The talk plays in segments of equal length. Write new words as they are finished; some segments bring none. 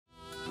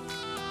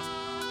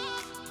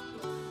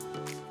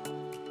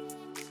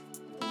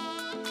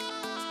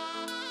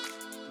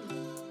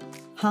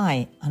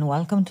Hi, and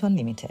welcome to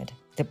Unlimited,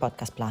 the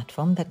podcast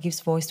platform that gives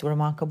voice to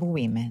remarkable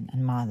women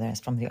and mothers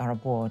from the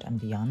Arab world and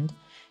beyond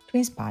to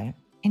inspire,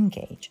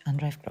 engage, and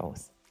drive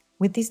growth.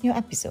 With this new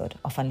episode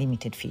of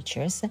Unlimited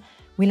Features,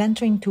 we'll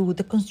enter into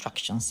the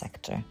construction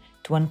sector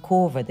to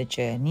uncover the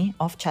journey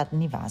of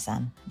Chandni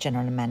Vasan,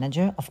 General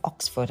Manager of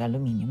Oxford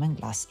Aluminium and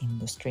Glass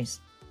Industries.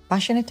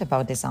 Passionate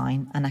about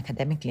design and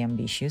academically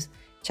ambitious,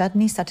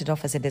 Chandni started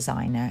off as a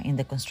designer in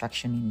the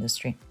construction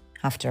industry.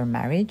 After her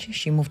marriage,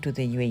 she moved to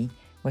the UAE,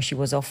 where she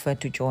was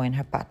offered to join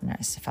her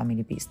partner's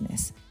family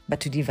business. But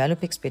to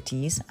develop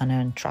expertise and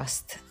earn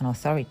trust and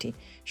authority,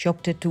 she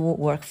opted to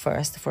work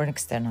first for an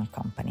external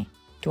company.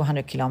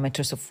 200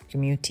 kilometers of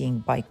commuting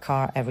by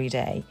car every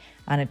day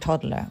and a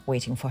toddler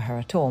waiting for her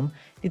at home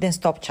didn't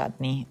stop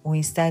Chandni, who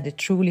instead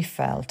truly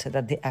felt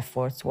that the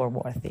efforts were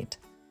worth it.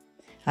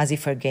 As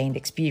if her gained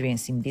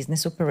experience in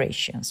business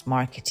operations,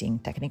 marketing,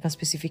 technical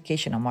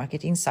specification, and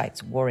market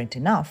insights weren't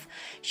enough,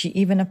 she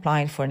even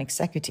applied for an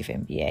executive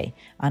MBA,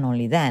 and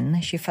only then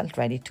she felt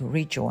ready to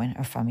rejoin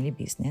her family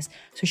business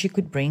so she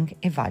could bring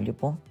a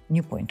valuable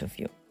new point of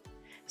view.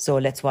 So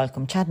let's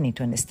welcome Chandni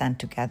to understand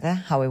together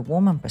how a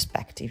woman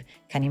perspective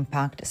can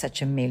impact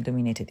such a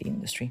male-dominated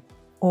industry,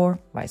 or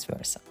vice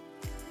versa.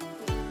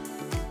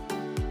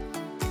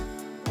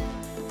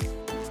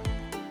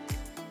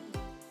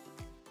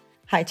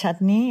 Hi,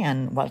 Chandni,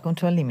 and welcome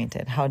to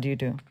Unlimited. How do you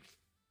do?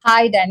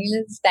 Hi,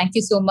 Daniel. Thank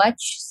you so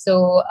much.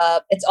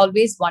 It's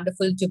always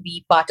wonderful to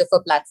be part of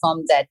a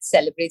platform that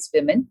celebrates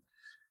women.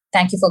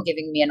 Thank you for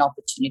giving me an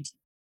opportunity.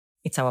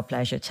 It's our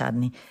pleasure,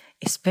 Chandni,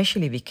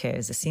 especially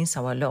because since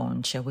our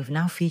launch, we've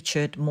now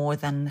featured more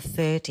than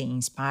 30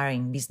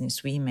 inspiring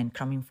business women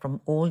coming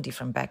from all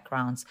different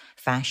backgrounds: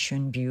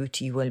 fashion,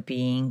 beauty,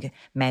 well-being,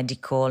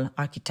 medical,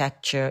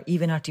 architecture,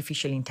 even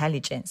artificial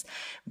intelligence.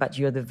 But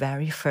you're the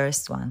very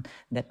first one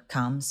that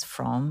comes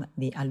from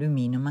the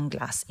aluminum and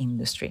glass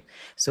industry.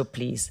 So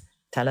please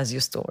tell us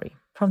your story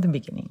from the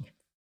beginning.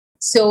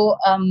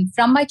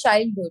 From my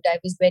childhood, I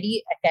was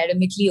very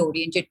academically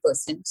oriented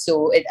person.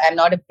 I'm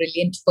not a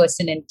brilliant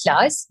person in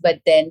class,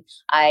 but then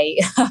I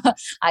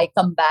I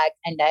come back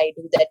and I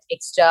do that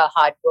extra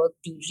hard work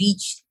to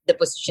reach the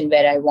position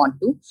where I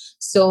want to.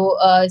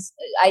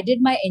 I did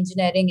my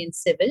engineering in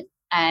civil,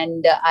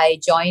 and I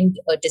joined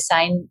a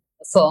design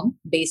firm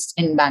based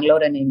in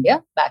Bangalore in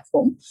India, back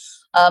home.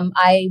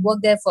 I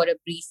worked there for a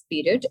brief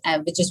period,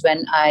 which is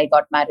when I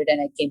got married and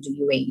I came to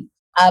UAE.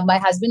 My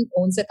husband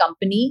owns a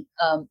company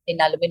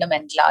in aluminum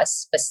and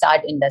glass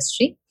facade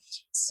industry.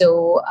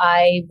 So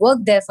I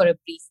worked there for a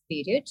brief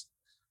period.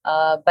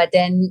 But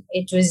then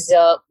it was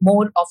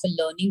more of a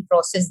learning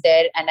process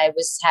there, and I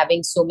was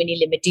having so many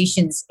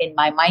limitations in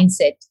my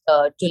mindset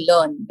to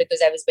learn,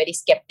 because I was very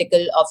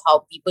skeptical of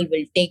how people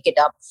will take it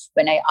up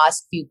when I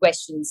ask few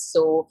questions.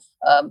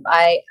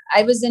 I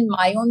was in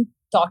my own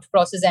thought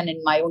process and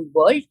in my own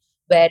world,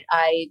 where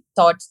I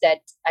thought that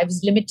I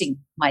was limiting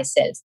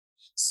myself.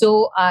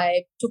 So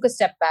I took a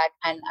step back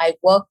and I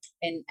worked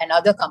in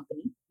another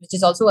company, which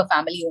is also a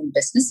family owned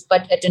business,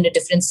 but at a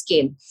different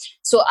scale.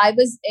 So I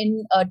was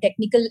in a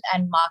technical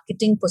and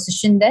marketing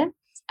position there,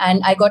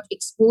 and I got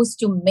exposed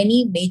to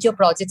many major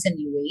projects in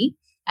UAE,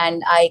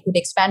 and I could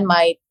expand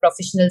my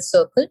professional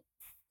circle.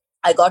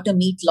 I got to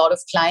meet a lot of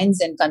clients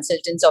and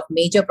consultants of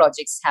major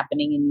projects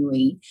happening in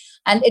UAE.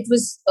 And it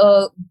was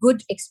a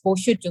good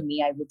exposure to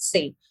me, I would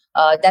say.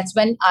 That's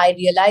when I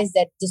realized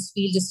that this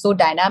field is so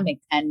dynamic,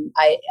 and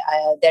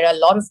there are a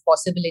lot of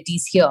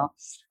possibilities here,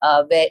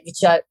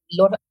 which are a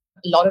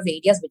lot of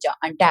areas which are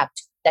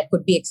untapped that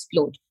could be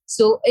explored.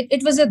 So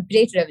it was a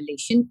great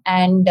revelation.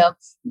 And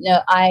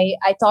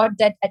I thought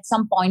that at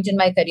some point in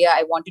my career,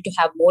 I wanted to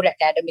have more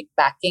academic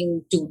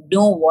backing to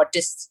know what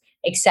is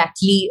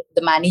exactly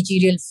the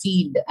managerial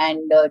field,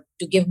 and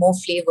to give more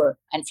flavor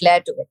and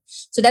flair to it.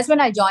 So that's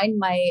when I joined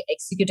my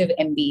executive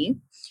MBA.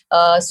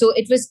 So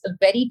it was a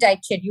very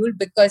tight schedule,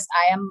 because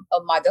I am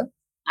a mother.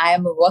 I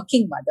am a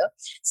working mother.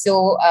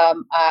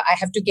 I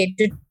have to get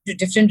to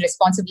different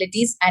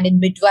responsibilities. And in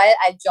midwhile,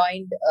 I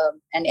joined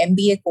an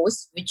MBA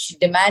course, which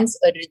demands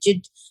a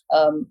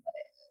um,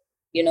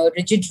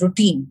 rigid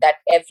routine, that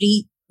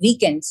every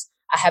weekends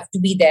I have to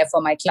be there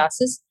for my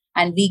classes,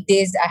 and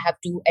weekdays I have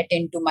to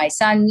attend to my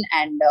son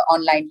and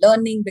online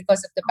learning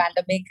because of the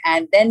pandemic,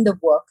 and then the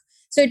work.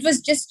 So it was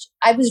just,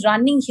 I was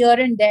running here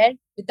and there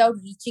without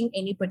reaching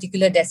any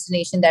particular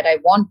destination that I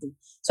want to.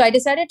 So I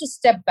decided to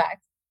step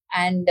back,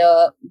 and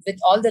with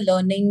all the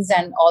learnings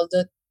and all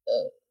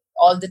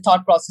the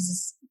thought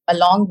processes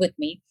along with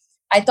me,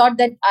 I thought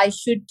that I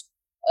should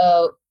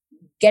uh,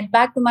 get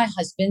back to my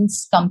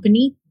husband's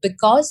company,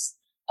 because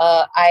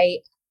uh, I,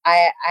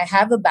 I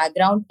have a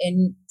background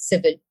in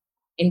civil,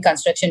 in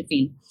construction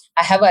field.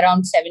 I have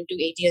around 7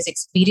 to 8 years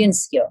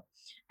experience here,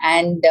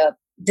 and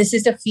this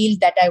is the field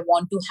that I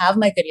want to have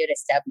my career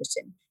established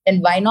in. Then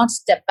why not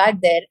step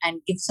back there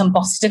and give some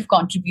positive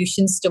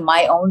contributions to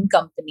my own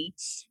company,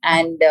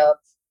 and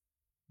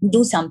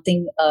do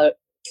something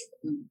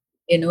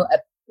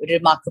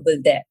remarkable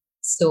there.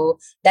 So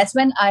that's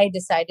when I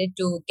decided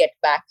to get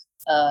back,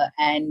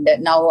 and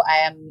now I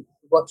am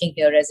working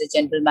here as a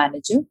general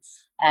manager.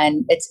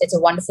 And it's a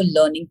wonderful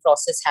learning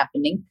process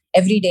happening.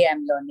 Every day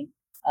I'm learning.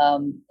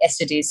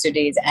 Yesterday's,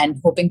 today's, and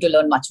hoping to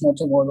learn much more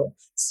tomorrow.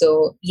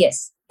 So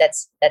yes,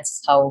 that's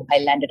how I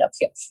landed up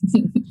here.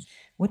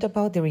 What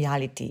about the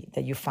reality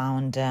that you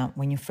found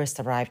when you first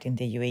arrived in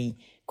the UAE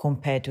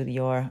compared to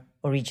your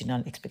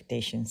original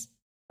expectations?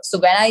 So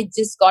when I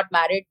just got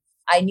married,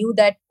 I knew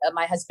that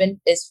my husband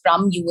is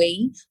from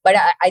UAE, but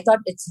I thought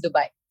it's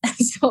Dubai.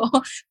 So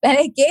when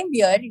I came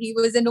here, he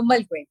was in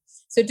Quain.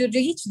 So to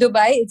reach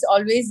Dubai, it's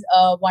always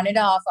a 1.5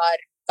 hour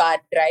car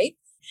drive.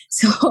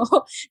 So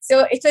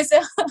it was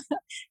a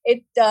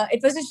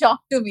it was a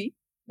shock to me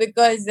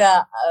because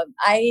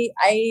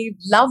I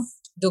loved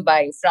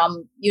Dubai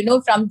from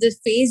from the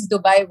phase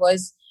Dubai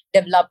was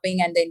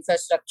developing and the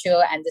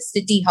infrastructure and the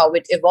city how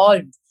it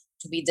evolved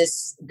to be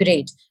this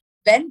great.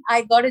 When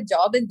I got a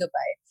job in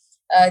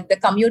Dubai, the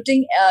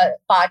commuting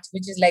part,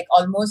 which is like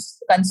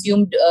almost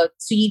consumed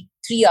 3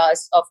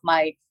 hours of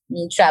my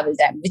travel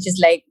time, which is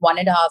like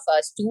 1.5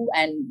 hours to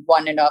and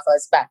 1.5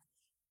 hours back.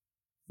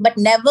 But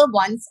never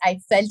once I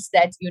felt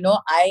that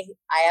I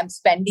am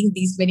spending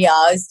these many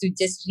hours to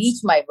just reach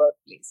my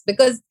workplace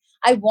because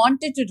I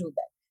wanted to do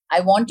that.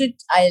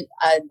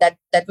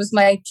 That was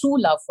my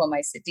true love for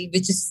my city,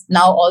 which is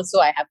now also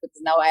I have,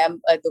 because now I am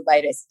a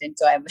Dubai resident,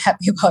 so I'm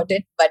happy about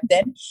it. But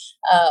then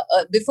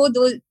before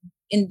those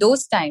in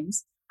those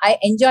times I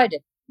enjoyed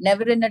it.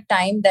 Never in a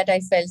time that I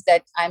felt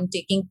that I'm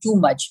taking too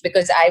much,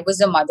 because I was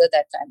a mother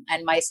that time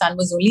and my son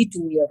was only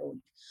 2 year old.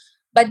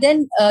 But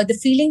then the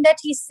feeling that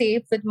he's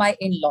safe with my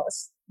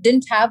in-laws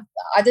didn't have,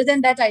 other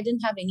than that, I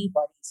didn't have any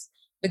worries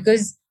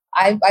because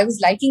I was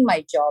liking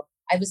my job.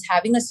 I was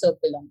having a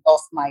circle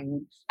of my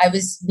own. I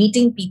was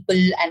meeting people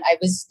and I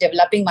was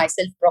developing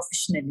myself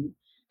professionally.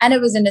 And I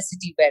was in a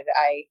city where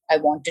I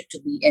wanted to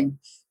be in.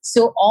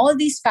 So all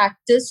these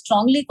factors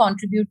strongly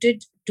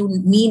contributed to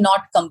me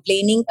not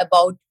complaining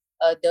about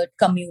the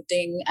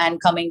commuting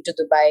and coming to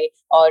Dubai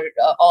or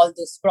all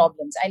those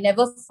problems. I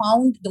never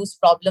found those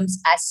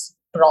problems as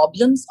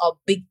problems or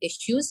big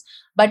issues,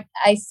 but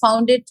I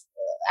found it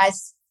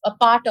as a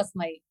part of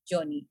my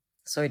journey.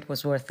 So it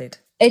was worth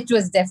it. It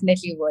was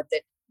definitely worth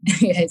it.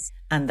 Yes.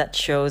 And that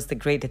shows the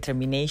great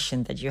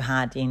determination that you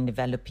had in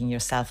developing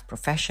yourself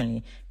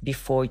professionally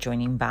before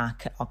joining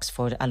back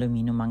Oxford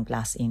Aluminium and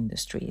Glass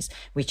Industries,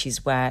 which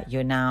is where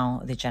you're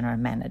now the general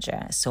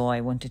manager. So I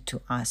wanted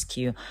to ask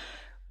you,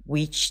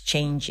 which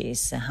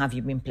changes have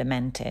you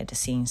implemented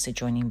since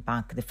joining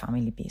back the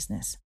family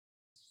business?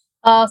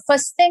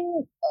 First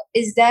thing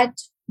is that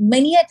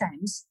many a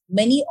times,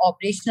 many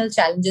operational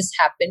challenges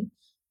happen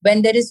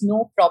when there is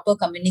no proper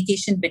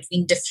communication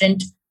between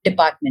different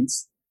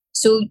departments.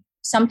 So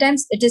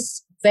sometimes it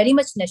is very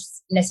much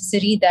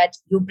necessary that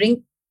you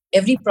bring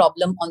every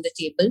problem on the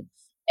table,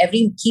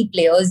 every key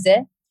players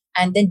there,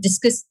 and then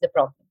discuss the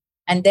problem.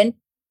 And then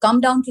come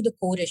down to the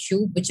core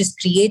issue, which is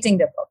creating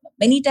the problem.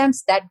 Many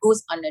times that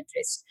goes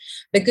unaddressed,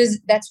 because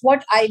that's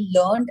what I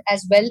learned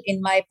as well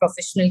in my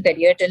professional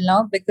career till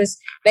now. Because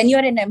when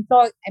you're an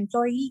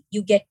employee,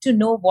 you get to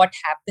know what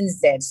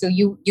happens there. So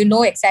you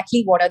know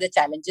exactly what are the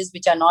challenges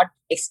which are not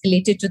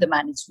escalated to the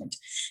management.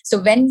 So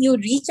when you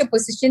reach a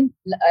position,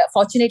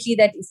 fortunately,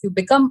 that if you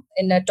become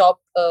in a top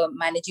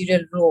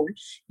managerial role,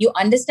 you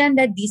understand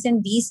that these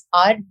and these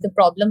are the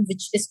problem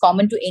which is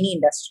common to any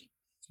industry.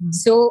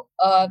 So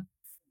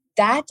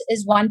that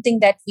is one thing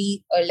that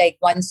we like.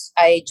 Once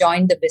I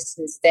joined the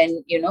business,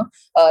 then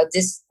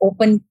this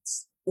open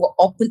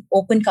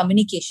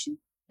communication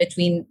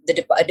between the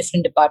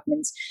different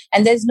departments,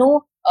 and there's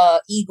no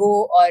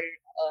ego or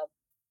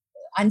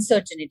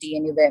uncertainty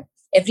anywhere.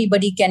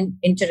 Everybody can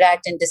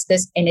interact and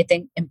discuss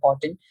anything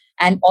important,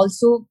 and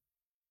also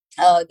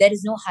there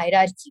is no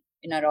hierarchy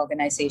in our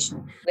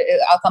organization.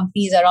 Our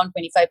company is around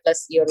 25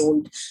 plus year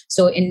old.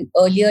 So in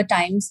earlier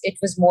times, it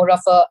was more of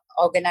a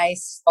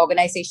organized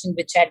organization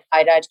which had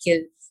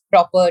hierarchical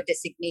proper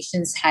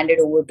designations handed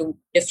over to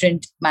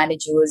different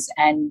managers,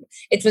 and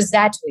it was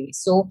that way.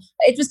 So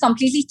it was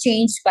completely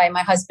changed by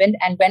my husband,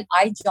 and when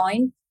I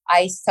joined,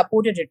 I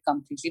supported it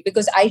completely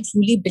because I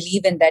truly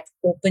believe in that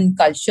open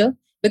culture,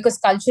 because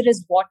culture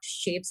is what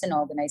shapes an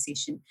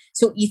organization.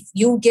 So if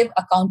you give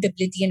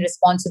accountability and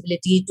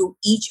responsibility to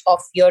each of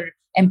your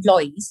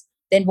employees,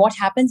 then what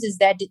happens is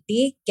that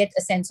they get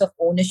a sense of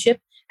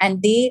ownership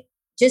and they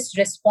just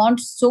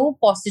respond so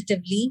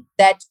positively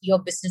that your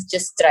business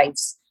just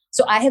thrives.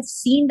 So I have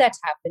seen that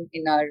happen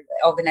in our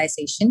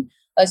organization.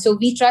 So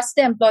we trust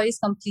the employees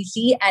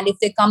completely, and if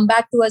they come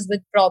back to us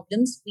with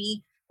problems,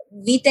 we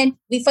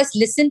first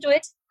listen to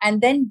it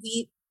and then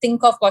we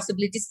think of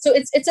possibilities. So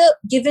it's a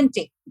give and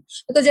take,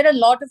 because there are a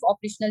lot of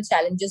operational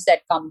challenges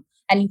that come,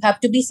 and you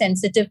have to be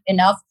sensitive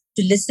enough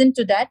to listen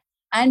to that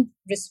and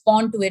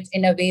respond to it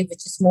in a way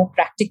which is more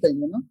practical,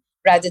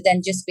 rather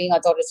than just being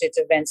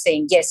authoritative and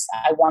saying, yes,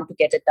 I want to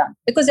get it done,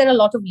 because there are a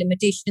lot of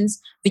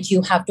limitations which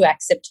you have to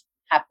accept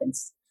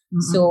happens.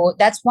 Mm-hmm. So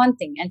that's one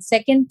thing. And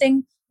second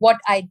thing, what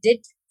I did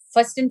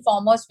first and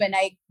foremost when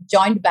I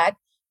joined back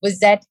was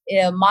that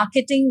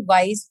marketing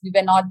wise, we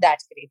were not that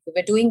great. We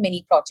were doing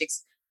many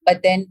projects,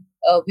 but then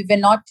we were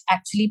not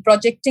actually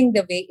projecting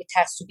the way it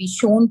has to be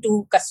shown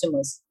to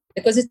customers,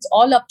 because it's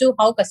all up to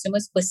how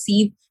customers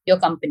perceive your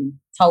company.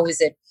 How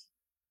is it,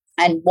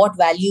 and what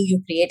value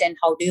you create, and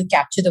how do you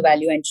capture the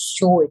value and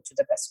show it to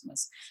the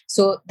customers.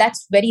 So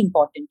that's very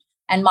important,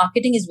 and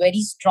marketing is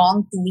very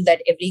strong tool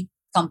that every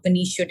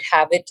company should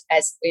have it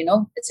as,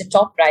 it's a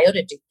top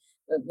priority,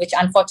 which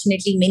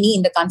unfortunately many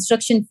in the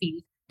construction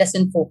field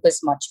doesn't focus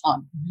much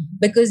on,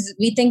 because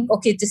we think,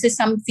 okay, this is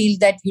some field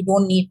that you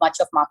don't need much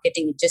of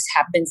marketing, it just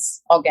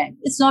happens organic.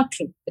 It's not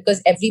true,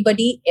 because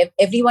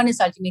everyone is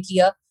ultimately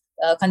a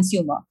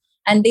consumer,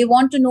 and they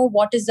want to know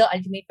what is the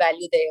ultimate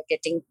value they are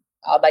getting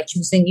by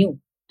choosing you.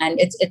 And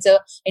it's a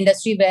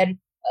industry where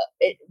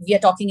we are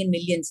talking in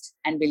millions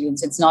and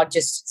billions. It's not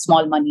just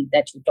small money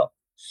that you talk.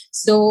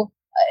 So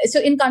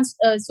so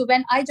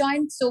when I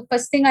joined, so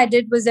first thing I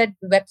did was that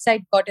the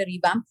website got a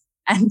revamp,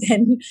 and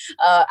then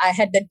I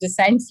had that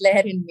design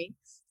flair in me,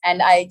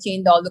 and I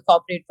changed all the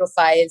corporate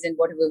profiles and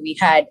whatever we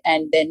had,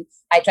 and then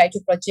I tried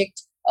to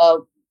project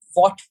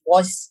what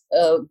was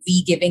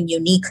we giving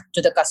unique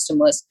to the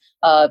customers,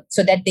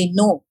 so that they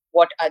know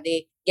what are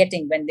they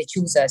getting when they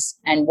choose us,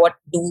 and what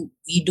do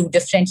we do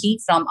differently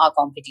from our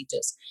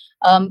competitors.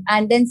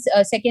 And then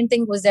second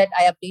thing was that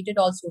I updated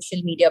all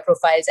social media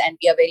profiles, and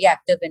we are very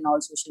active in all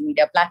social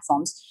media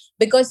platforms,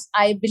 because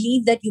I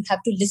believe that you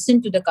have to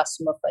listen to the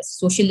customer first.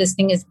 Social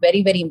listening is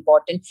very, very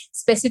important,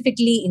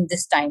 specifically in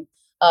this time,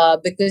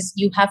 because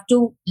you have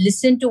to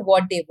listen to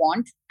what they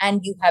want, and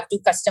you have to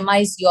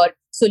customize your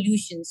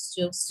solutions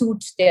to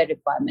suit their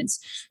requirements.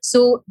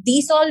 So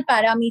these all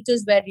parameters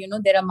where,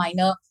 there are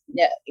minor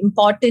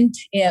important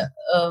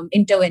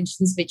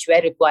interventions which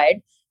were required,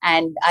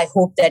 and I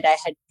hope that I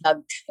had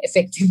plugged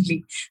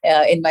effectively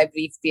in my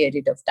brief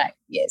period of time.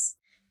 Yes.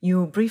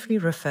 You briefly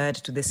referred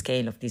to the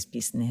scale of this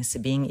business,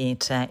 being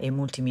it a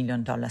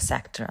multi-million-dollar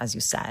sector, as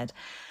you said.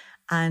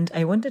 And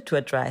I wanted to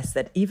address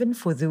that even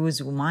for those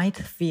who might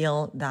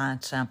feel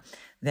that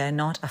they're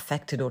not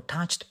affected or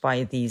touched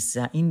by this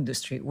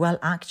industry, well,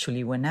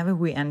 actually, whenever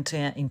we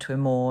enter into a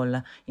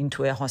mall,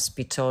 into a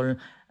hospital,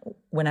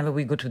 whenever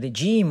we go to the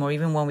gym, or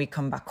even when we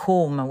come back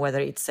home, whether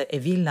it's a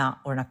villa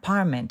or an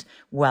apartment,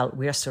 well,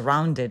 we are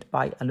surrounded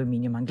by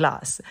aluminum and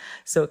glass.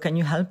 So can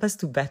you help us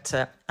to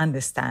better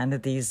understand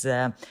this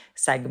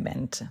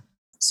segment?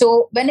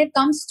 So when it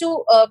comes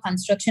to a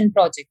construction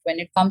project, when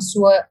it comes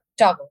to a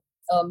tower,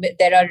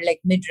 there are like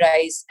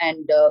mid-rise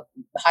and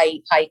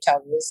high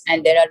towers,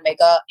 and there are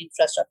mega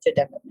infrastructure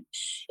development.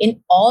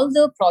 In all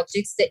the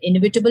projects, the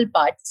inevitable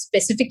part,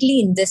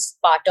 specifically in this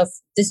part of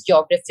this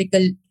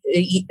geographical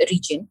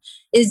region,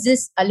 is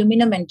this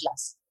aluminum and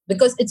glass,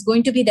 because it's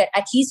going to be there.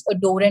 At least a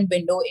door and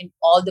window in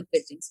all the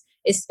buildings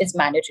is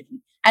mandatory.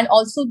 And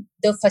also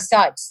the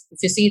facades,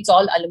 if you see, it's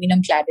all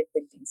aluminum cladded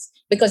buildings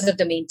because of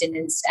the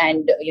maintenance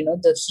and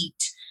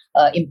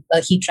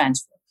the heat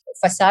transfer.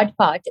 Facade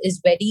part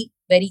is very,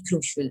 very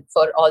crucial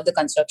for all the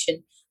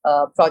construction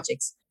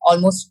projects.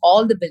 Almost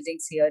all the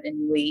buildings here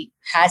in UAE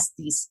has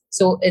these.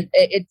 So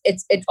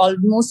it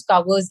almost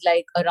covers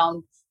like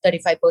around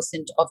 35%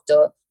 of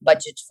the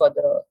budget for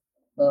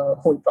the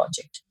whole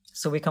project.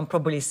 So we can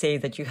probably say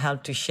that you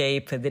helped to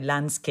shape the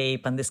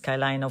landscape and the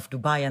skyline of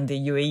Dubai and the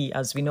UAE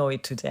as we know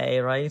it today,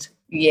 right?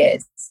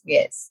 Yes,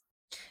 yes.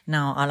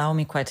 Now, allow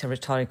me quite a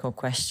rhetorical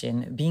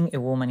question. Being a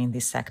woman in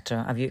this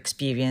sector, have you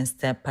experienced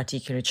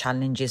particular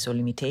challenges or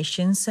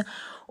limitations,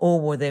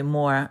 or were there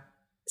more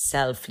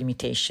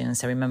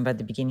self-limitations? I remember at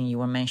the beginning you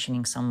were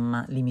mentioning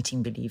some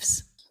limiting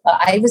beliefs.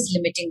 I was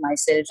limiting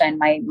myself and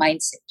my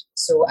mindset.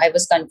 So I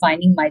was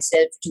confining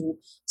myself to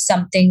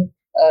something,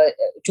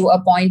 to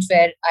a point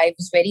where I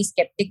was very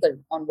skeptical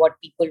on what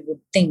people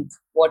would think,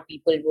 what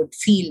people would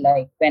feel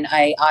like when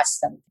I asked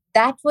them.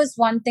 That was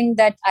one thing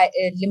that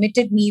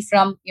limited me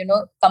from,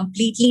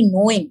 completely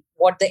knowing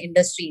what the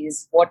industry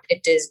is, what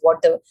it is,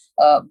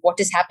 what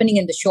is happening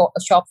in the shop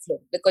floor.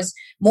 Because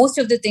most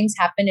of the things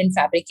happen in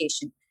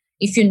fabrication.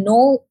 If you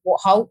know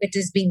how it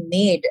is being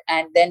made,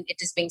 and then it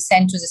is being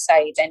sent to the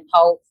site, and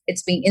how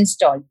it's being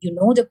installed, you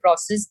know the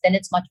process, then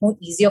it's much more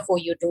easier for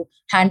you to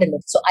handle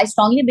it. So I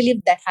strongly believe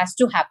that has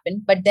to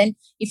happen. But then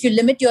if you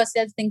limit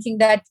yourself thinking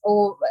that,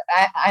 oh,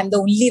 I'm the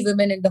only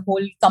woman in the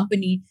whole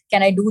company,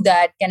 can I do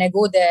that? Can I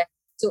go there?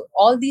 So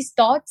all these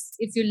thoughts,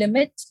 if you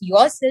limit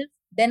yourself,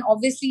 then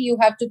obviously you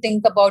have to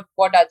think about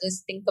what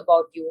others think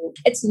about you.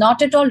 It's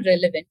not at all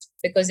relevant,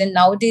 because in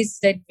nowadays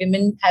that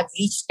women have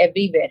reached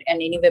everywhere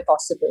and anywhere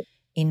possible.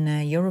 In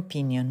your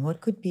opinion,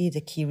 what could be the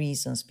key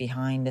reasons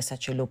behind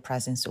such a low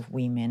presence of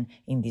women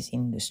in this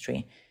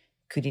industry?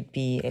 Could it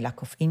be a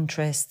lack of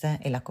interest,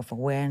 a lack of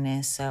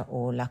awareness,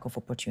 or lack of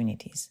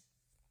opportunities?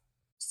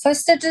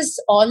 First, it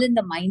is all in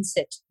the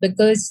mindset,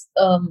 because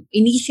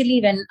initially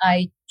when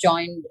I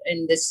joined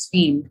in this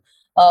field,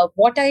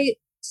 what I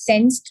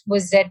sensed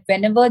was that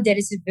whenever there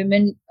is a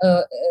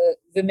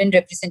women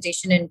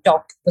representation in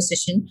top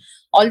position,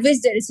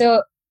 always there is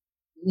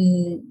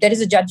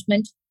a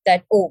judgment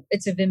that, oh,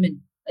 it's a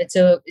woman, it's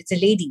a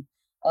lady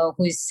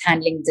who is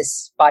handling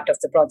this part of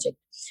the project.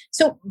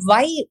 So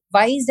why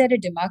is there a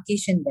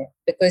demarcation there?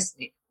 Because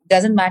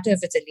doesn't matter if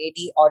it's a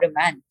lady or a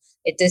man.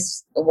 It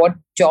is what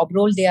job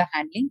role they are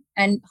handling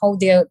and how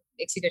they are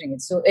executing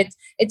it. So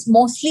it's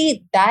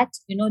mostly that,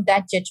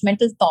 that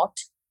judgmental thought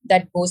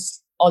that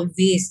goes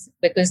always,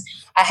 because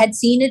I had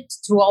seen it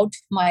throughout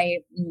my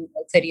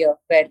career,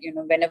 where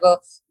whenever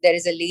there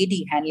is a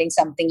lady handling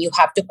something, you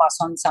have to pass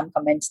on some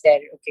comments there.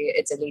 Okay,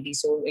 it's a lady,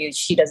 so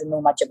she doesn't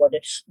know much about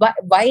it.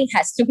 Why it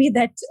has to be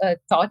that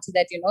thought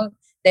that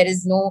there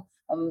is no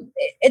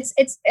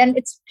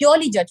it's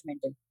purely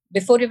judgmental.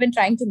 Before even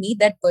trying to meet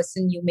that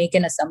person, you make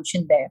an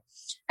assumption there,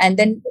 and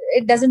then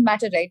it doesn't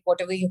matter, right?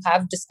 Whatever you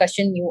have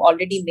discussion, you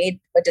already made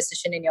a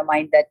decision in your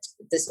mind that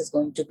this is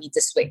going to be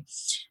this way.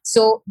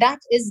 So that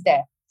is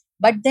there.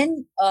 But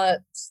then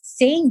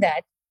saying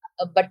that,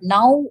 but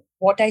now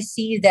what I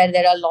see is that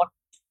there are a lot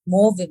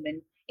more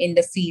women in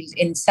the field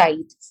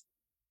inside,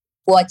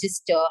 who are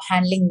just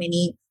handling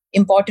many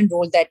important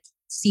roles that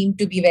seem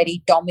to be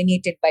very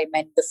dominated by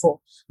men before.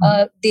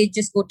 They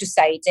just go to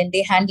sites and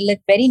they handle it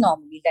very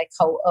normally, like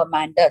how a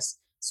man does.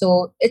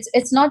 So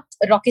it's not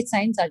rocket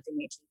science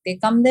ultimately. They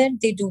come there,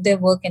 they do their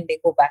work, and they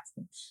go back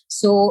home.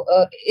 So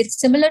it's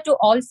similar to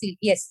all field.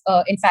 Yes,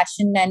 in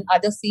fashion and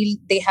other field,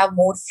 they have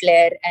more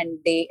flair and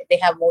they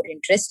have more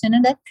interest in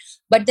it.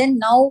 But then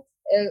now,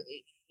 uh,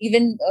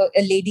 even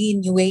a lady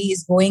in UAE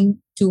is going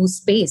to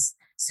space.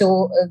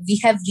 So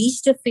we have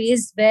reached a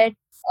phase where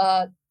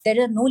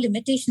there are no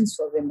limitations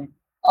for women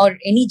or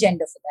any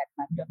gender for that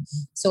matter.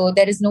 So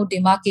there is no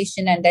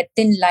demarcation, and that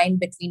thin line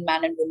between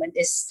man and woman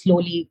is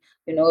slowly,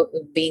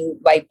 being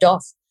wiped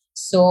off.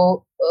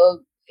 So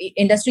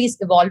industry is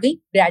evolving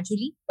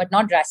gradually, but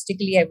not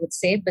drastically, I would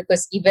say,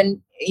 because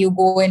even you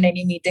go in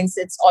any meetings,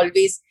 it's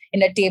always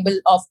in a table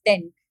of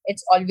 10.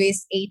 It's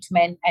always 8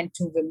 men and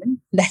 2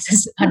 women. That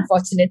is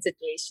unfortunate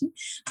situation.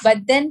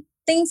 But then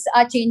things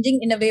are changing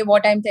in a way.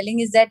 What I'm telling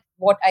is that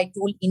what I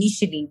told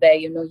initially, where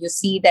you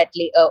see that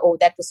oh,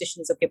 that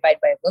position is occupied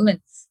by a woman.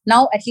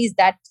 Now at least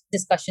that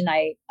discussion,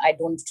 I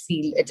don't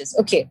feel it is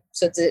okay.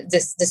 So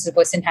this is a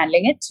person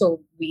handling it.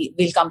 So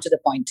we'll come to the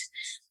point.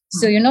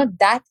 So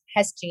that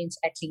has changed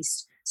at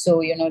least.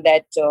 So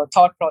that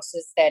thought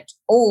process that,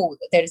 oh,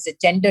 there is a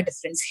gender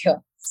difference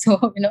here.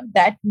 So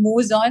that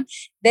moves on.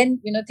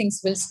 Then things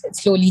will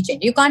slowly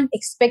change. You can't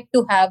expect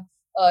to have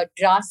a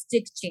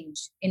drastic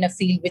change in a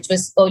field which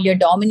was earlier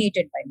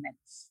dominated by men.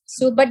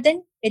 So, but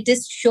then it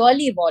is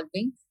surely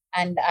evolving,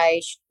 and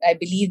I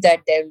believe that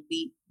there will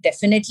be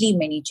definitely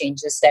many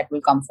changes that will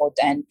come forth,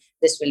 and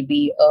this will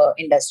be a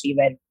industry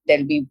where there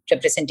will be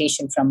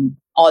representation from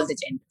all the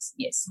genders.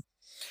 Yes.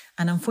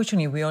 And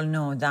unfortunately, we all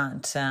know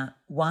that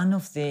one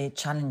of the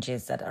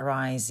challenges that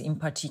arise, in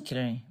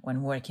particular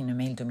when working in a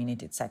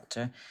male-dominated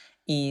sector,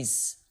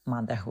 is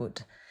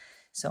motherhood.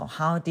 So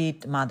how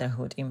did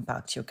motherhood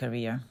impact your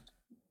career?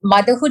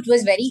 Motherhood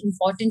was very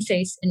important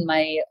phase in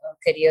my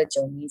career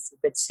journey, if you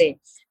could say,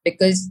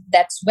 because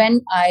that's when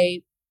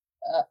I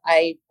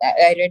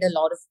read a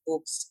lot of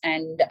books,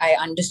 and I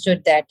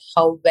understood that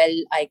how well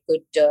I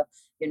could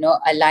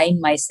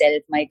align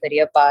myself, my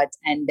career path,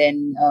 and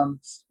then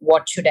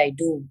what should I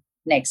do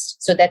next.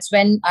 So that's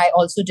when I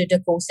also did a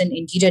course in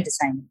interior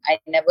design. I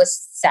never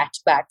sat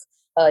back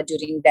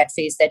during that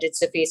phase. That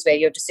it's a phase where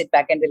you have to sit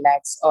back and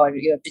relax, or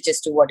you have to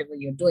just do whatever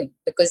you're doing,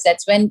 because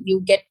that's when you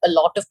get a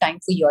lot of time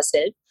for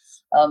yourself.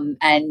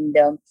 And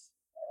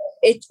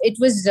it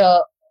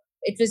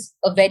was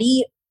a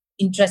very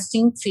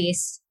interesting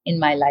phase in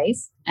my life.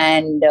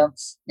 And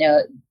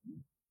uh,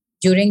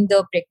 during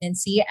the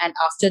pregnancy and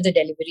after the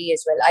delivery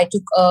as well, I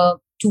took a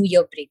 2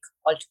 year break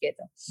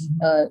altogether,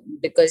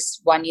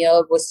 because 1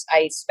 year was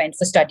I spent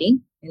for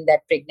studying in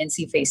that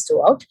pregnancy phase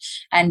throughout.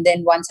 And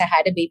then once I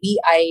had a baby,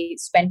 I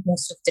spent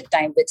most of the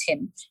time with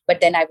him. But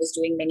then I was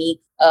doing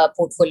many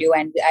portfolio,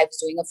 and I was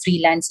doing a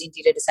freelance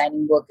interior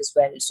designing work as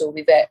well. So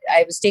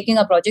I was taking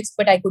up projects,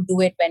 but I could do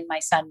it when my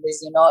son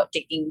was,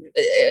 taking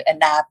a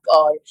nap,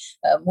 or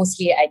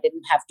mostly I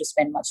didn't have to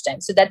spend much time.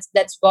 So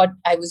that's what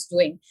I was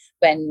doing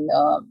when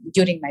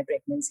during my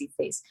pregnancy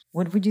phase.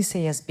 What would you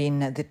say has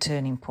been the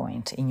turning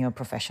point in your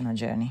professional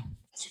journey?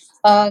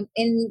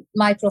 In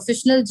my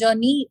professional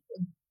journey,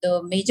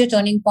 the major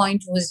turning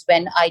point was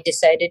when I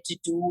decided to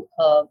do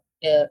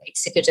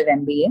executive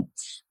MBA,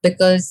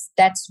 because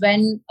that's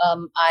when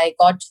I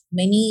got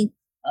many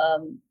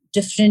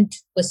different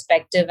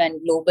perspective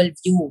and global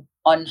view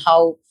on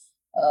how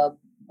uh,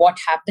 what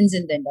happens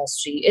in the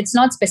industry. It's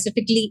not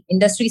specifically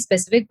industry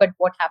specific, but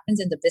what happens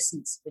in the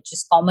business, which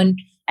is common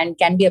and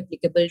can be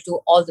applicable to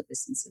all the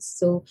businesses.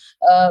 So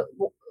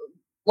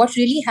what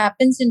really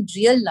happens in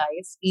real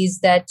life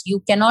is that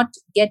you cannot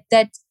get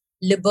that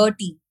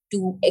liberty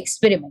to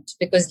experiment,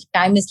 because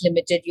time is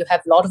limited. You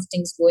have a lot of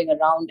things going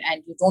around,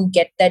 and you don't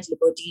get that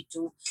liberty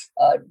to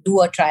do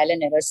a trial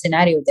and error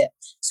scenario there.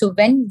 So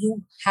when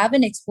you have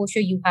an exposure,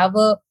 you have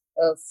a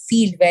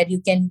field where you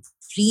can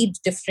read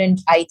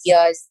different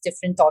ideas,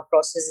 different thought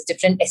processes,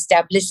 different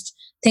established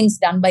things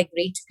done by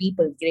great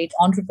people, great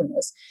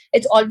entrepreneurs.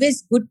 It's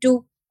always good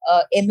to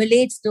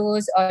emulate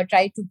those, or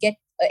try to get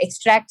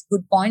extract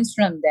good points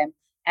from them,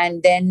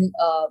 and then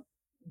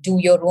do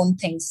your own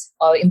things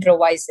or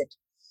improvise it.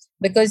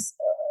 because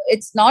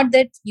it's not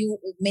that you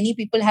many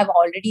people have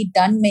already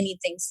done many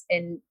things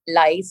in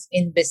life,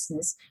 in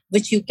business,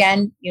 which you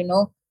can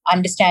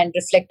understand,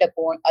 reflect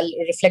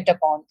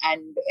upon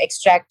and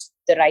extract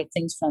the right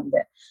things from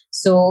there.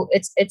 So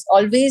it's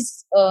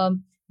always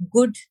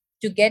good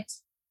to get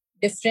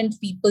different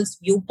people's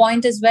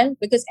viewpoint as well,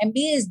 because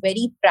MBA is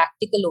very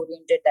practical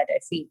oriented, that I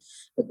feel.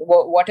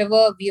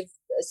 Whatever we've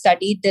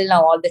studied till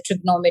now, all the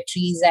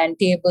trigonometries and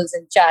tables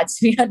and charts,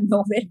 we are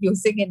nowhere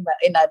using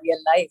in our real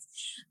life.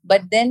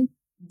 But then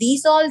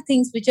these all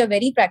things which are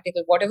very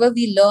practical, whatever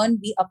we learn,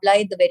 we apply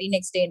it the very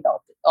next day in the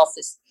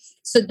office.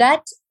 So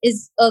that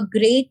is a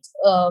great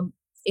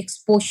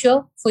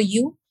exposure for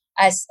you,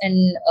 as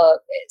an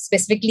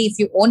specifically if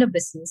you own a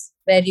business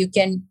where you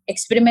can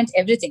experiment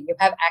everything. You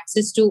have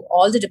access to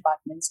all the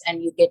departments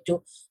and you get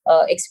to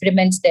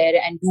experiment there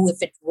and do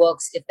if it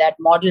works, if that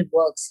model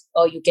works,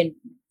 or you can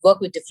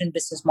work with different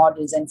business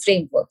models and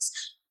frameworks,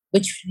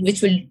 which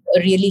will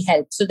really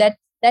help. So that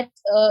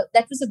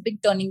was a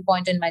big turning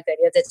point in my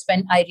career. That's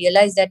when I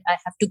realized that I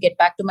have to get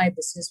back to my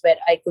business where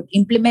I could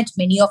implement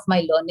many of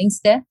my learnings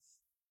there,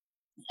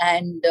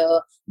 and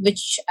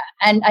which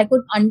and I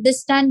could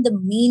understand the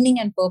meaning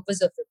and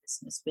purpose of the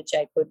business, which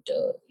I could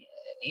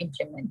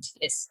implement.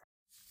 Yes.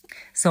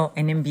 So,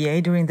 an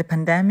MBA during the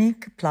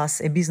pandemic, plus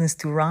a business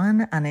to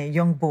run and a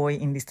young boy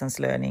in distance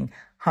learning.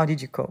 How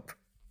did you cope?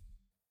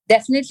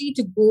 Definitely,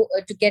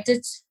 to get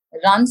it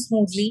run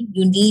smoothly,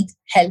 you need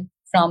help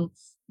from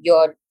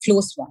your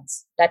close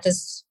ones. That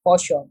is for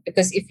sure.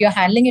 Because if you're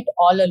handling it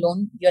all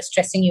alone, you're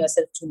stressing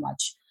yourself too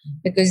much.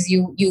 Because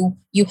you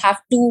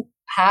have to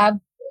have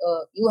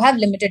you have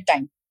limited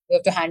time. You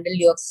have to handle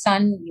your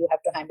son. You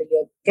have to handle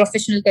your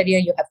professional career.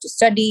 You have to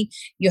study.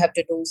 You have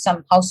to do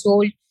some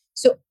household.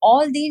 So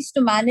all these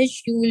to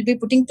manage, you will be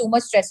putting too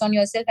much stress on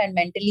yourself, and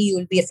mentally you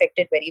will be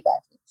affected very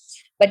badly.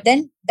 But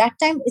then that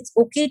time, it's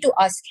okay to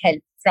ask help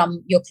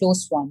from your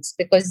close ones,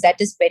 because that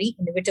is very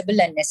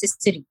inevitable and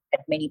necessary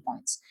at many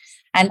points.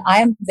 And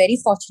I am very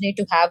fortunate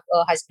to have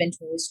a husband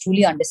who is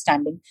truly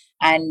understanding.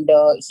 And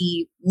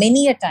he,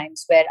 many a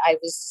times where I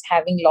was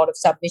having a lot of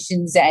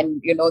submissions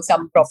and,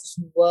 some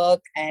professional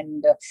work,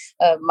 and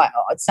my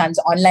son's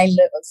online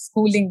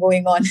schooling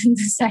going on on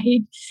the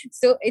side.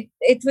 So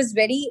it was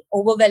very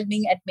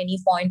overwhelming at many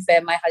points,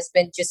 where my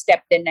husband just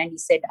stepped in and he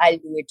said, I'll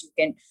do it.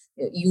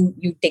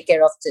 You take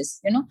care of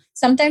this.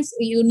 Sometimes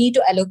you need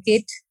to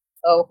allocate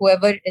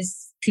whoever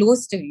is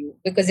close to you,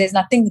 because there's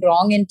nothing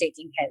wrong in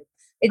taking help.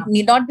 It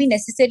need not be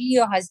necessarily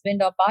your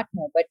husband or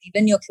partner, but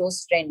even your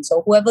close friends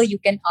or whoever you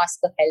can ask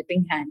a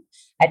helping hand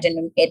at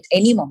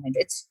any moment.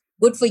 It's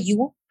good for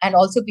you and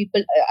also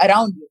people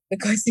around you,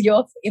 because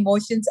your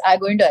emotions are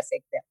going to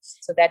affect them.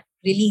 So that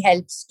really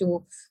helps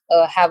to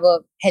have a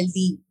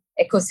healthy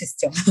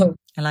ecosystem.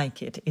 I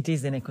like it. It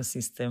is an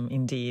ecosystem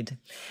indeed.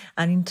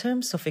 And in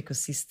terms of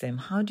ecosystem,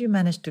 how do you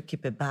manage to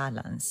keep a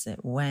balance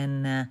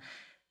when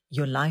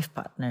your life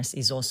partners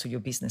is also your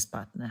business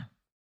partner?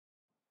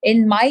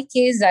 In my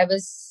case, I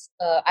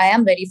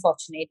am very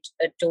fortunate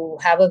to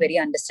have a very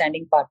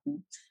understanding partner.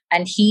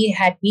 And he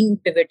had been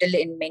pivotal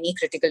in many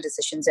critical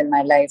decisions in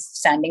my life,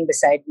 standing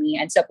beside me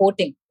and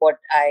supporting what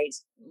I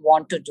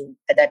want to do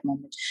at that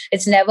moment.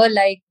 It's never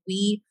like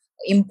we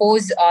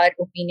impose our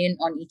opinion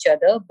on each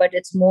other, but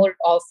it's more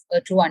of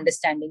a true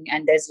understanding,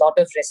 and there's a lot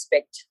of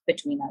respect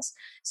between us.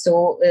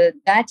 So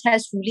that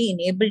has truly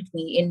enabled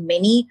me in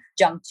many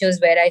junctures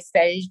where I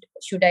felt,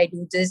 should I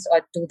do this or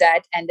do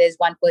that? And there's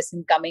one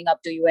person coming up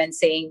to you and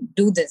saying,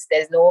 do this.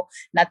 There's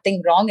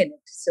nothing wrong in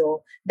it.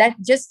 So that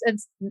just,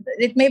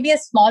 it may be a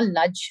small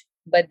nudge,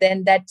 but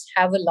then that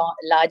have a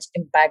large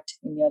impact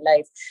in your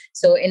life.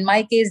 So in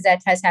my case,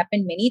 that has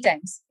happened many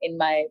times in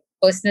my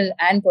personal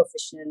and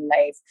professional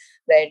life,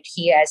 where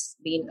he has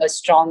been a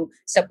strong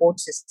support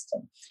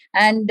system.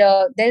 And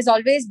there's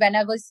always, when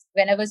I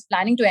was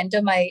planning to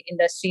enter my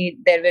industry,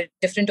 there were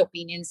different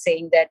opinions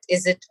saying that,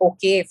 is it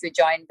okay if you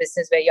join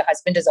business where your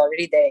husband is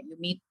already there?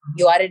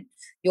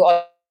 You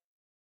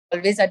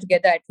always are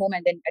together at home,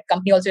 and then at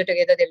company also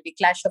together. There'll be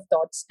clash of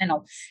thoughts and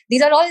all.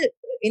 These are all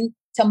in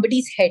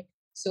somebody's head.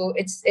 So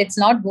it's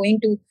not going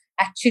to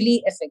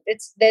actually affect.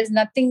 There's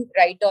nothing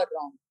right or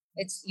wrong.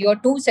 It's you're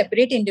two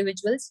separate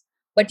individuals,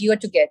 but you're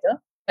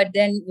together. But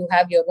then you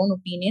have your own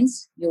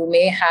opinions. You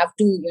may have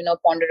to,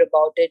 ponder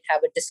about it,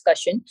 have a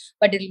discussion.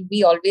 But it'll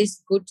be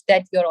always good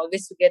that you're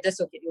always together,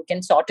 so you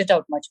can sort it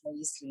out much more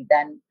easily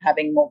than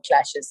having more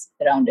clashes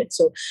around it.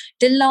 So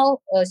till now,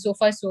 so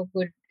far so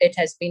good. It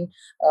has been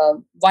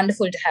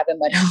wonderful to have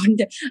him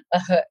around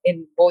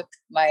in both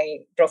my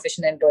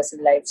professional and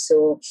personal life.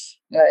 So,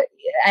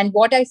 and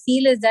what I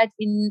feel is that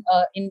in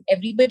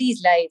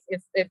everybody's life,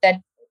 if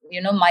that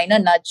minor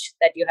nudge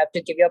that you have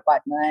to give your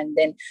partner, and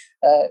then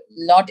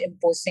not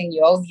imposing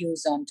your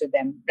views onto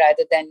them,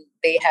 rather than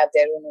they have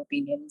their own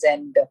opinions,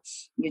 and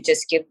you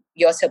just give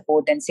your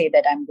support and say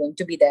that I'm going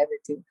to be there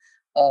with you,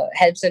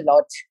 helps a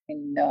lot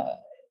in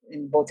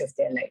both of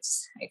their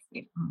lives, I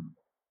feel.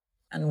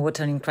 And what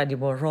an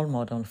incredible role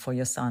model for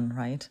your son,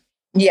 right?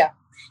 Yeah.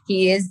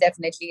 he is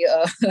definitely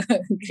a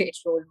great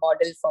role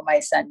model for my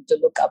son to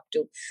look up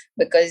to,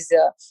 because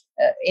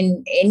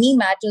in any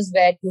matters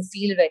where you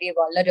feel very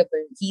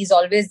vulnerable, he's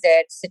always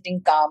there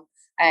sitting calm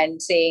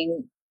and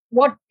saying,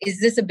 what is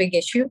this a big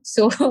issue?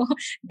 So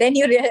then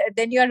you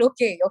are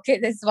okay. Okay,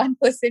 there's one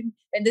person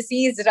when the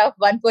sea is rough,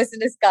 one person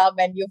is calm,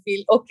 and you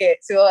feel okay.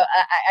 So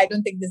I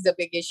don't think this is a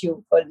big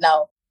issue for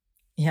now.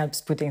 He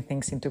helps putting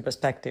things into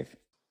perspective.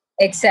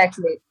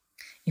 Exactly.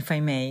 If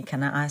I may,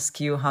 can I ask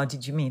you, how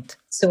did you meet?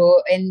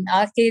 So in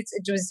our case,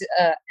 it was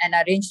an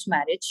arranged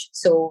marriage.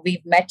 So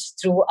we met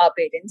through our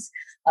parents,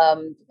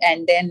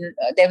 and then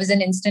there was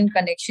an instant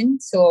connection.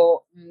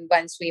 So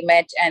once we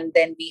met, and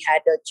then we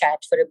had a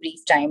chat for a brief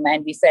time,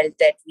 and we felt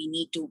that we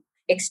need to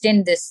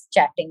extend this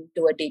chatting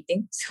to a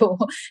dating. So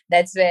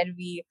that's where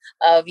we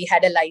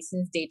had a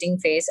licensed dating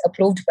phase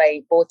approved by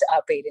both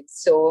our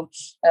parents. So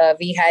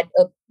we had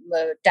a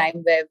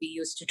time where we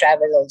used to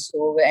travel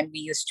also, and we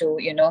used to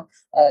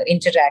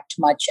interact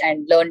much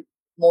and learn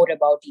more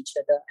about each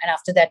other. And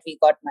after that, we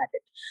got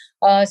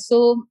married.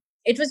 So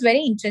it was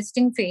very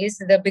interesting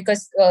phase,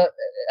 because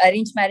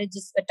arranged marriage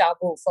is a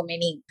taboo for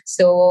many.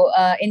 So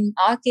in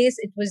our case,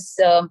 it was,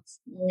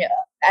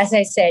 as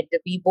I said,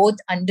 we both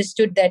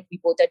understood that we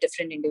both are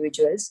different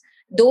individuals.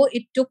 Though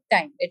it took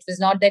time, it was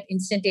not that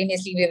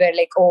instantaneously we were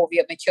like, oh, we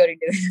are mature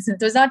individuals.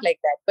 It was not like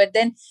that. But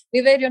then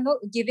we were,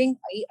 giving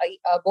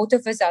both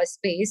of us our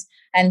space,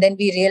 and then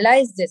we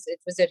realized this. It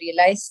was a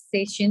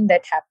realization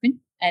that happened,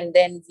 and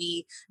then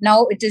we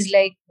now it is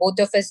like both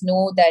of us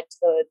know that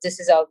this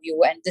is our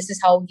view, and this is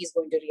how he's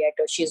going to react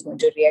or she's going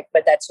to react,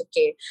 but that's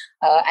okay.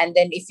 And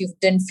then if you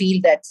didn't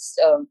feel that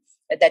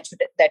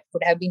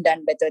could have been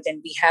done better,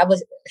 then we have a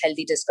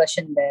healthy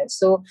discussion there.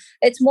 So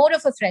it's more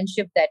of a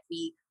friendship that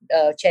we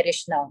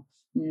cherish now,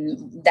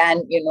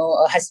 than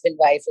a husband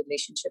wife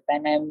relationship.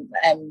 And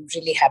I'm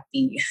really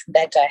happy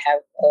that I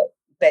have a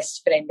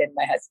best friend in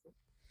my husband.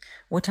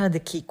 What are the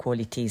key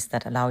qualities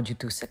that allowed you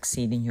to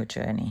succeed in your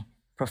journey,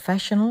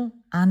 professional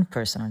and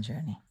personal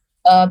journey?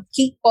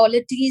 Key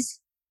qualities.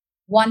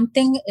 One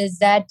thing is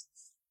that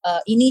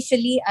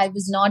initially I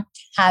was not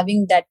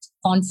having that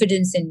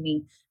confidence in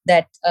me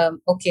that,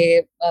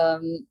 okay,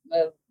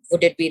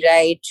 would it be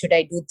right? Should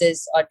I do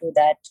this or do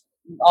that?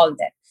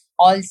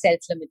 All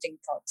self-limiting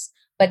thoughts.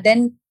 But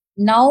then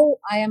now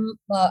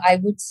I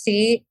would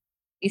say,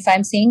 if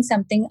I'm saying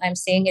something, I'm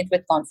saying it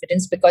with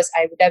confidence, because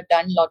I would have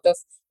done a lot of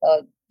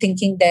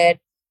thinking there,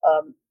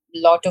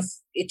 lot of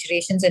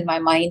iterations in my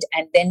mind,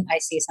 and then I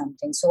say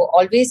something. So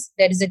always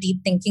there is a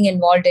deep thinking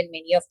involved in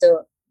many of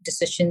the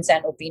decisions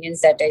and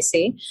opinions that I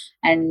say.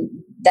 And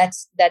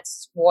that's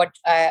what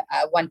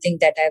one thing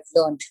that I've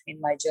learned in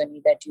my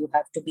journey, that you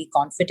have to be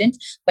confident.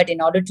 But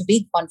in order to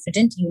be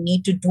confident, you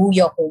need to do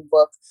your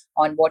homework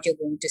on what you're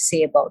going to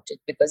say about it,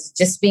 because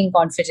just being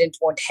confident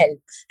won't help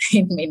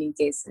in many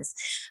cases.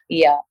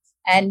 Yeah.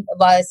 And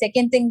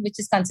second thing, which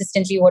is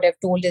consistently what I've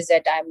told, is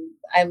that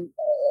I'm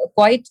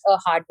quite a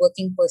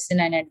hardworking person,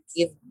 and I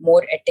give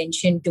more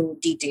attention to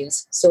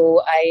details.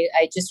 So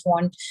I just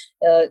want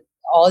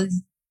all.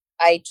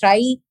 I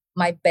try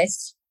my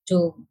best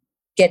to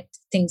get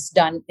things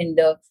done in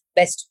the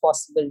best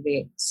possible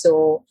way.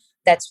 So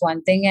that's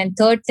one thing. And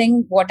third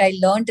thing, what I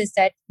learned is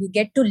that you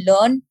get to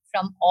learn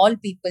from all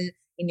people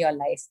in your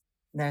life.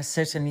 There's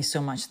certainly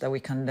so much that we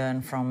can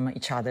learn from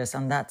each other's,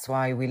 and that's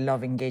why we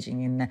love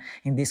engaging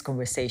in this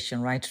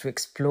conversation, right? To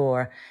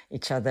explore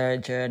each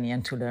other's journey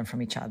and to learn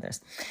from each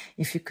other's.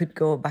 If you could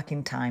go back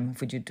in time,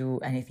 would you do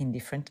anything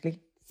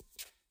differently?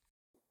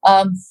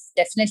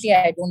 Definitely,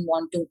 I don't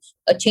want to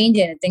change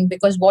anything,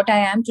 because what I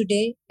am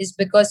today is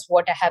because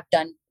what I have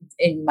done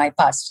in my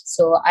past.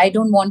 So I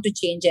don't want to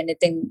change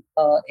anything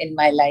in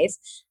my life,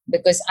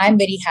 because I'm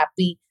very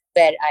happy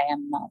where I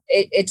am now.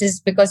 It is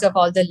because of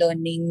all the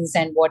learnings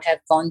and what I've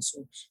gone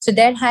through. So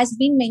there has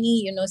been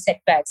many,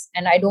 setbacks,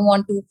 and I don't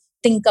want to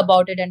think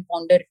about it and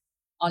ponder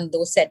on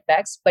those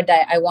setbacks, but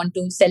I want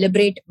to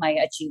celebrate my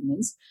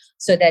achievements,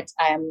 so that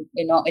I am,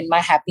 in my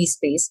happy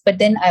space. But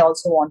then I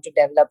also want to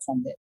develop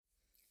from there.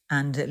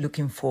 And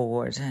looking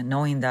forward,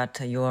 knowing that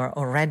you are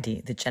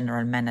already the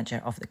general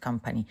manager of the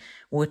company,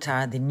 what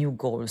are the new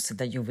goals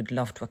that you would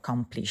love to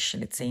accomplish,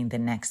 let's say, in the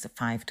next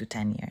 5 to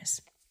 10 years?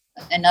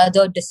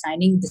 Another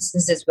designing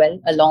business as well,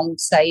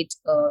 alongside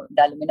the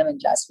aluminum and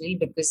glass wheel,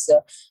 because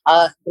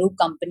our group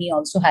company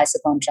also has a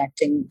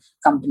contracting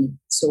company.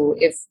 So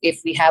if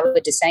we have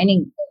a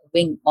designing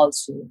wing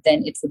also,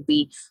 then it would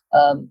be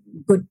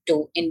good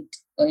to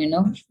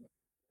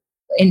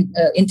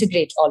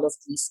integrate all of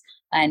these,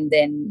 and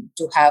then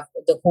to have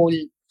the whole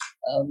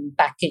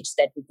package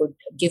that we could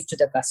give to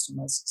the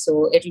customers.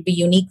 So it will be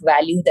unique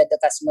value that the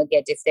customer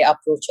get if they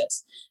approach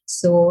us.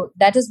 So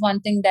that is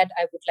one thing that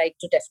I would like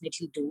to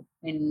definitely do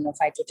in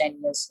 5 to 10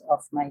 years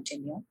of my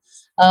tenure.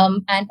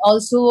 And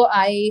also,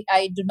 I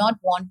do not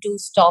want to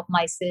stop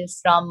myself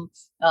from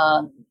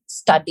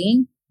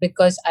studying,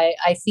 because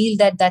I feel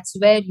that that's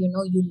where you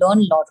learn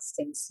a lot of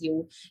things.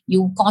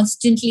 You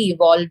constantly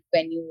evolve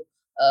when you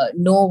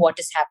know what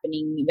is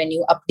happening, when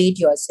you update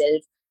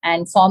yourself.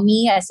 And for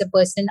me as a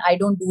person, I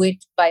don't do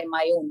it by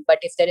my own. But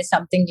if there is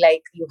something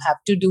like you have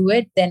to do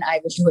it, then I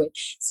will do it.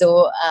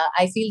 So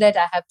I feel that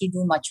I have to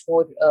do much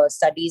more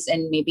studies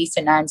and maybe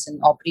finance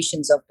and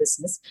operations of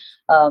business.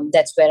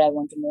 That's where I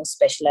want to more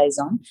specialize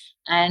on.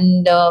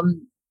 And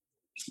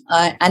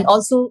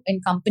also in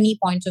company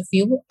point of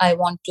view, I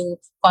want to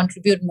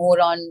contribute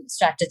more on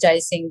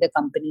strategizing the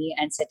company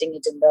and setting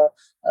it in the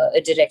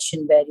a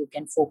direction where you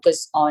can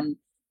focus on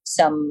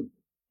some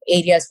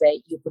areas where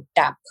you could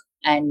tap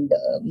and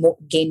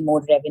gain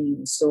more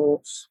revenue.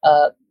 So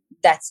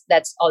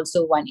that's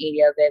also one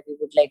area where we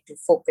would like to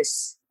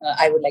focus.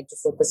 I would like to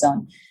focus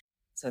on.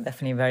 So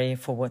definitely very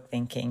forward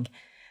thinking.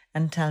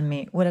 And tell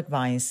me, what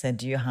advice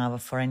do you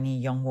have for any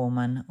young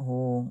woman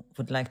who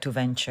would like to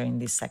venture in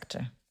this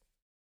sector?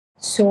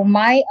 So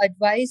my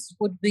advice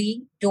would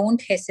be,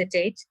 don't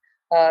hesitate.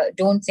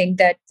 Don't think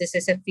that this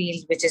is a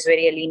field which is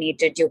very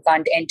alienated. You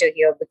can't enter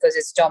here because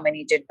it's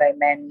dominated by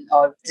men,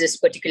 or this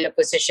particular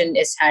position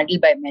is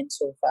handled by men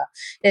so far.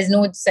 There's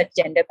no such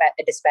gender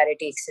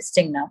disparity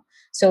existing now.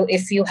 So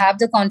if you have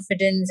the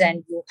confidence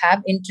and you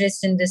have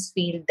interest in this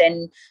field,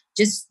 then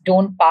just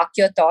don't park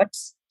your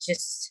thoughts.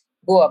 Just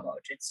go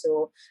about it.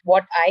 So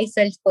what I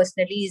felt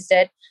personally is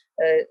that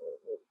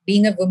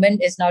being a woman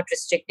is not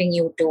restricting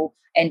you to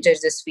enter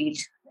this field,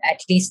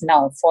 at least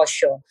now, for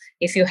sure.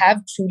 If you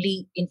have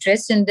truly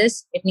interest in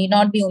this, it need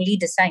not be only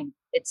design.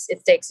 It's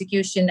the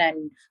execution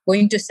and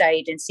going to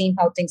site and seeing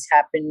how things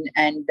happen,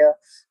 and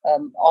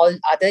all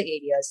other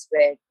areas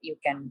where you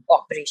can,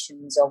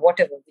 operations or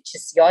whatever, which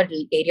is your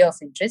area of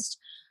interest.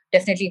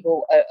 Definitely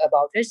go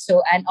about it.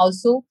 So, and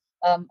also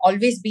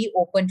always be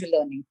open to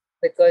learning,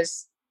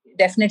 because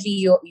definitely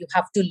you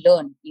have to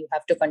learn, you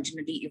have to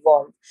continually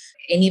evolve.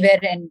 Anywhere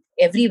and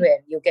everywhere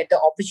you get the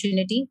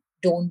opportunity,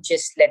 don't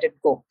just let it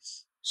go.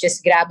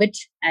 Just grab it,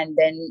 and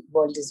then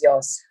world is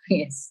yours.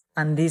 Yes.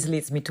 And this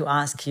leads me to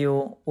ask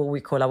you what we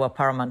call our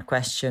paramount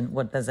question: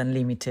 what does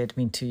unlimited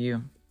mean to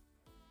you?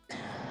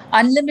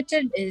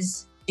 Unlimited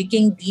is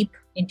digging deep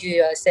into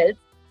yourself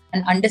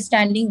and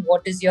understanding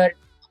what is your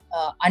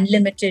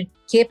unlimited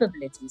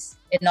capabilities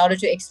in order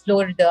to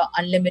explore the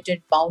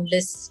unlimited,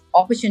 boundless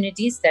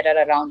opportunities that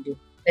are around you.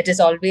 It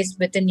is always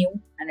within you,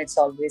 and it's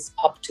always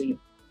up to you.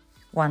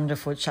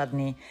 Wonderful,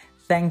 Chandni.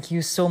 Thank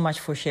you so much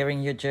for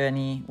sharing your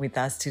journey with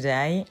us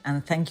today.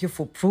 And thank you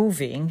for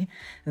proving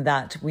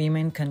that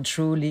women can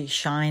truly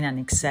shine and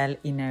excel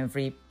in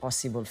every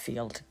possible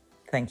field.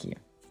 Thank you.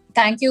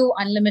 Thank you,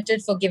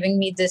 Unlimited, for giving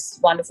me this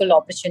wonderful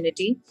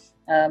opportunity.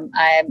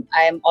 I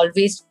am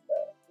always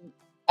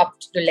up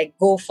to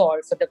go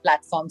for the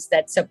platforms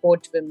that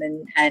support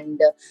women, and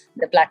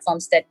the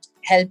platforms that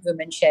help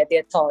women share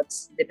their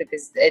thoughts,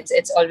 because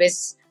it's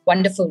always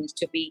wonderful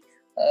to be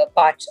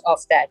part of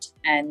that.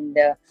 And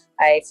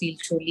I feel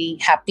truly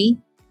happy,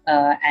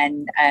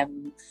 and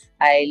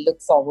I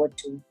look forward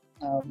to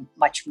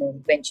much more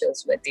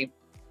ventures with you.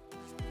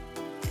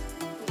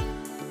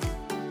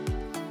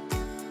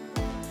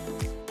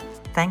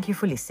 Thank you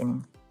for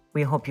listening.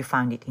 We hope you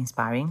found it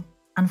inspiring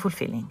and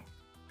fulfilling.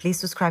 Please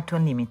subscribe to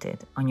Unlimited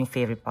on your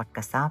favorite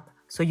podcast app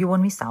so you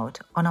won't miss out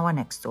on our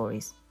next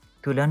stories.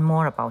 To learn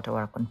more about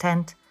our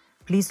content,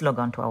 please log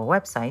on to our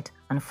website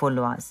and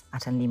follow us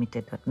at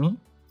unlimited.me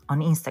on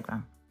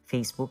Instagram,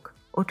 Facebook,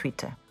 or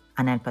Twitter,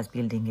 and help us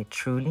building a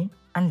truly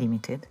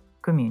unlimited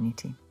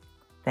community.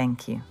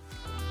 Thank you.